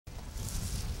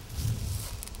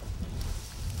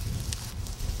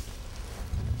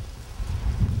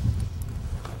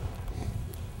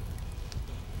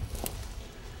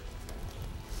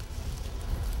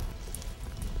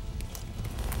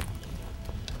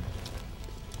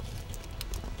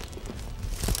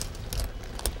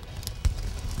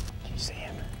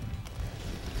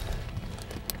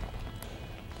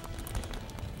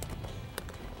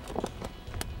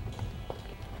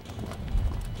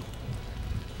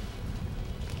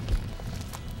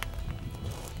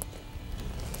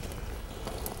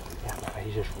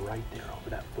He's just right there over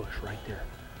that bush, right there.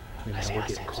 We're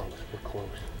getting close. We're close.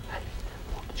 Hey,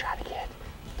 we'll try to get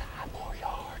 5 more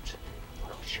yards.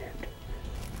 We'll shoot.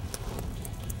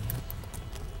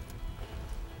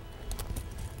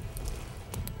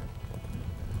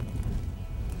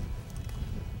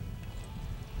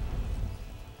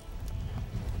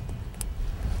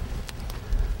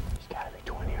 He's got to be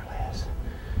 20 or less.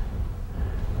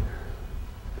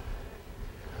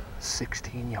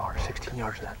 16 yards. 16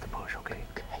 yards of that the bush, okay?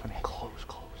 I mean, close.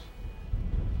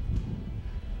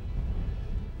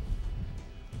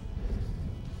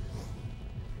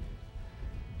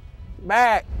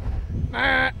 Back.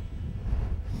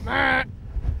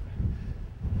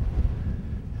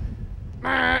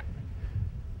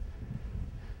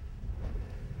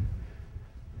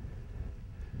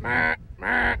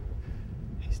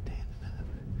 He's standing up.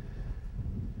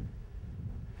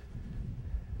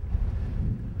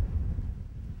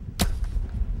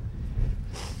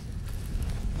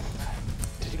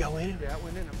 Did he go in him? Yeah, it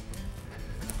went in him.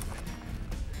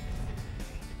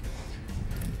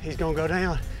 He's gonna go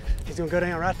down. He's gonna go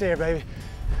down right there, baby.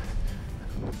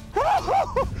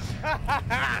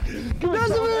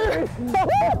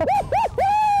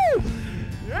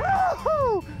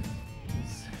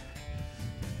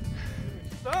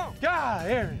 God,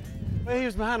 Aaron. Well, he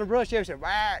was behind the brush. He said,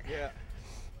 whack. Yeah.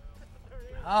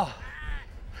 Oh.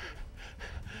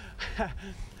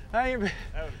 That was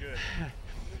good.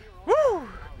 Woo!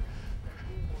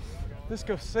 Let's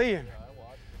go see him.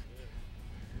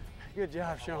 Good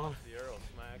job, Sean.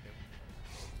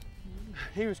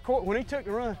 He was caught when he took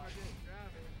the run.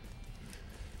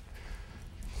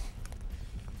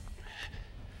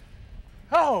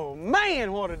 Oh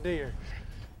man, what a deer.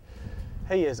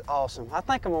 He is awesome. I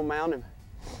think I'm gonna mount him.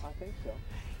 I think so.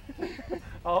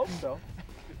 I hope so.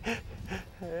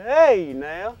 Hey now.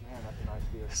 Man, that's a nice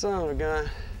deer. Son of a gun.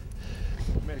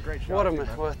 You made a great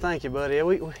shot. Well, thank you, buddy.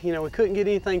 We couldn't get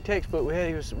anything textbook.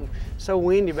 It was so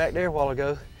windy back there a while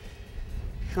ago.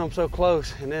 Come so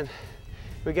close, and then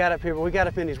we got up here, but we got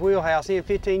up in his wheelhouse in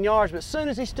 15 yards, but as soon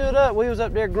as he stood up, we was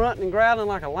up there grunting and growling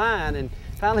like a lion, and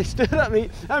finally stood up.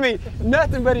 I mean,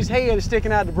 nothing but his head is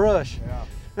sticking out of the brush. Yeah.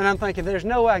 And I'm thinking, there's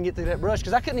no way I can get through that brush,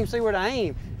 because I couldn't even see where to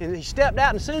aim. And he stepped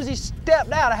out, and as soon as he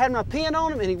stepped out, I had my pin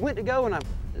on him, and he went to go, and I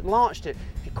launched it.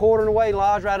 He quartered away,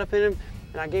 lodged right up in him,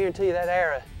 and I guarantee you that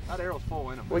arrow's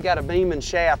full in him. we got a beam and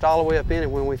shaft all the way up in it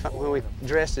when we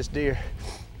dressed this deer.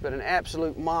 But an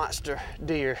absolute monster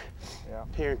deer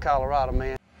here in Colorado,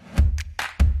 man.